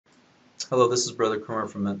Hello, this is Brother Cromer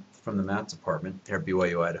from the Math Department here at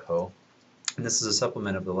BYU, Idaho. And this is a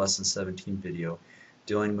supplement of the Lesson 17 video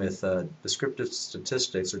dealing with descriptive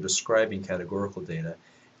statistics or describing categorical data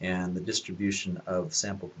and the distribution of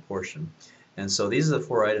sample proportion. And so these are the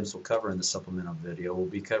four items we'll cover in the supplemental video. We'll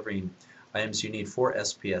be covering items you need for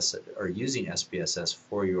SPSS or using SPSS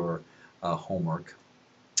for your homework.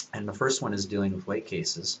 And the first one is dealing with weight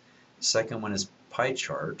cases. The second one is pie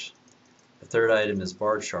chart. The third item is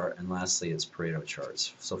bar chart, and lastly it's Pareto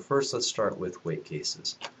charts. So first let's start with weight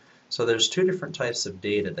cases. So there's two different types of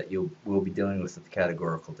data that you will be dealing with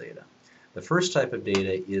categorical data. The first type of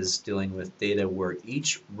data is dealing with data where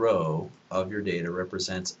each row of your data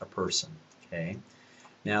represents a person. Okay.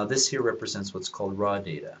 Now this here represents what's called raw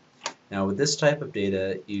data. Now with this type of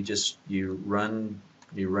data, you run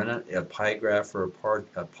a pie graph or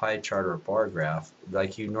a pie chart or a bar graph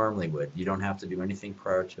like you normally would. You don't have to do anything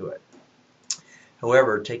prior to it.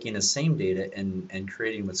 However, taking the same data and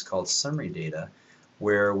creating what's called summary data,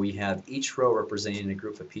 where we have each row representing a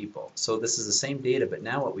group of people. So this is the same data, but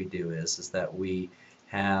now what we do is that we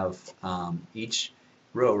have each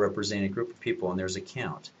row representing a group of people, and there's a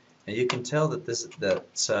count. And you can tell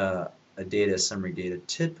that a data summary data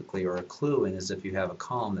typically, or a clue in, is if you have a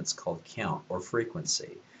column that's called count or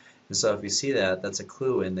frequency. And so if you see that, that's a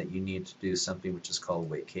clue in that you need to do something which is called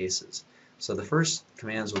weight cases. So the first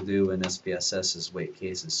commands we'll do in SPSS is weight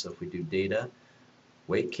cases. So if we do data,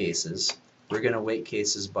 weight cases, we're going to weight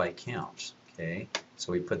cases by count. Okay,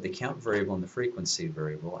 so we put the count variable in the frequency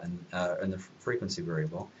variable, and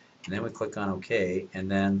then we click on OK, and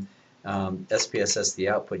then SPSS, the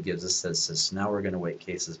output gives us this. Now we're going to weight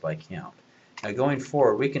cases by count. Now going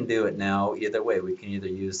forward, we can do it now either way. We can either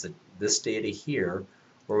use this data here,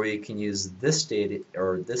 or we can use this data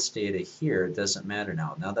or this data here. It doesn't matter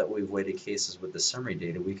now. Now that we've weighted cases with the summary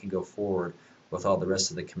data, we can go forward with all the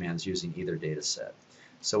rest of the commands using either data set.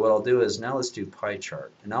 So what I'll do is now let's do pie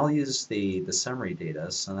chart, and I'll use the summary data.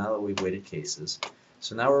 So now that we've weighted cases,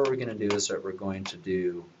 so now what we're going to do is that we're going to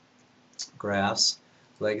do graphs,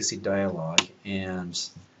 legacy dialog, and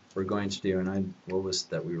we're going to do, what was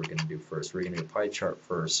that we were going to do first? We're going to do pie chart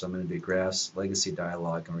first. So I'm going to do graphs, legacy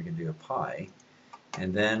dialog, and we're going to do a pie,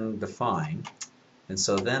 and then define. And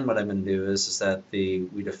so then what I'm going to do is that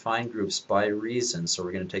we define groups by reason. So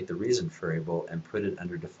we're going to take the reason variable and put it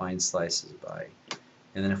under define slices by.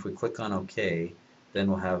 And then if we click on OK, then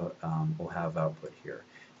we'll have output here.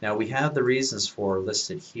 Now we have the reasons for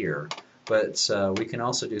listed here, but we can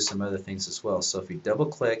also do some other things as well. So if you double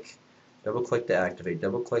click to activate,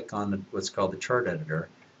 double click on what's called the chart editor,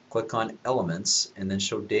 click on elements, and then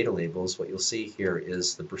show data labels. What you'll see here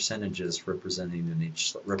is the percentages represented in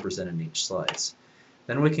each slice.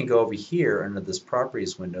 Then we can go over here under this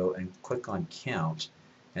properties window and click on count,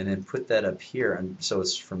 and then put that up here, and so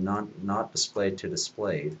it's from not displayed to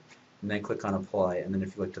displayed, and then click on apply, and then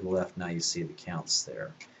if you look to the left, now you see the counts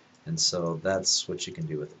there. And so that's what you can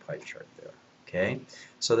do with the pie chart there. Okay,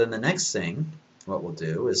 so then the next thing what we'll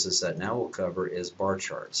do is that now we'll cover is bar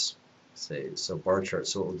charts. So bar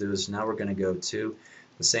charts, so what we'll do is now we're going to go to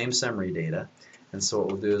the same summary data, and so what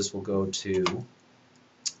we'll do is we'll go to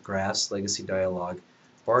graphs, legacy dialog,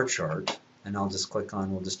 bar chart, and we'll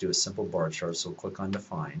just do a simple bar chart. So we'll click on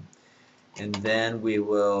define, and then we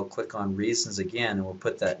will click on reasons again, and we'll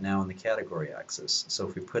put that now in the category axis. So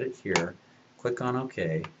if we put it here, click on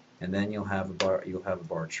OK, and then you'll have a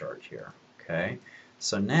bar chart here. Okay,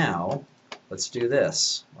 so now let's do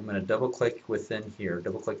this. I'm going to double click within here,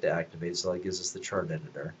 double click to activate, so that gives us the chart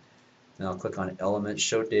editor. Then I'll click on element,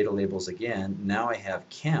 show data labels again. Now I have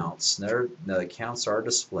counts. Now the counts are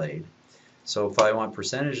displayed. So if I want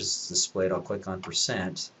percentages displayed, I'll click on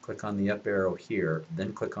percent, click on the up arrow here,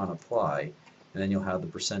 then click on apply, and then you'll have the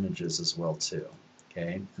percentages as well too.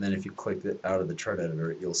 Okay, and then if you click it out of the chart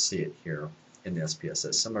editor, you'll see it here in the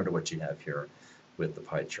SPSS, similar to what you have here with the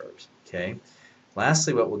pie chart. Okay.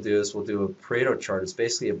 Lastly, what we'll do is we'll do a Pareto chart. It's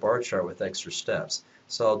basically a bar chart with extra steps.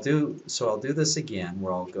 So I'll do this again,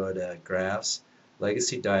 where I'll go to graphs,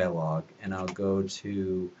 legacy dialog, and I'll go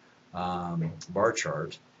to bar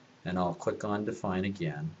chart, and I'll click on define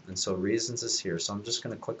again. And so reasons is here, so I'm just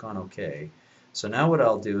going to click on OK. So now what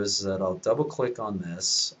I'll do is that I'll double click on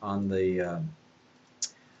this,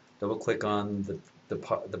 double click on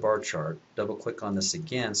the bar chart, double click on this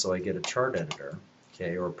again, so I get a chart editor,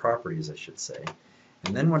 okay, or properties I should say.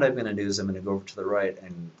 And then what I'm going to do is I'm going to go over to the right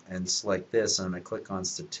and select this, and I'm going to click on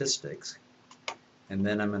statistics, and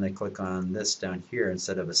then I'm going to click on this down here.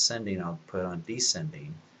 Instead of ascending, I'll put on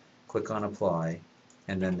descending, click on apply,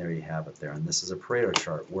 and then there you have it there. And this is a Pareto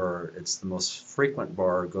chart where it's the most frequent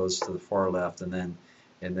bar goes to the far left, and then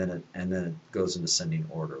and then it goes in descending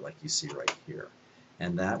order like you see right here.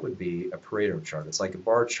 And that would be a Pareto chart. It's like a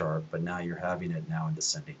bar chart, but now you're having it now in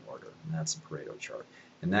descending order, and that's a Pareto chart.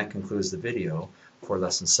 And that concludes the video for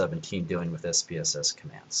lesson 17 dealing with SPSS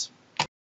commands.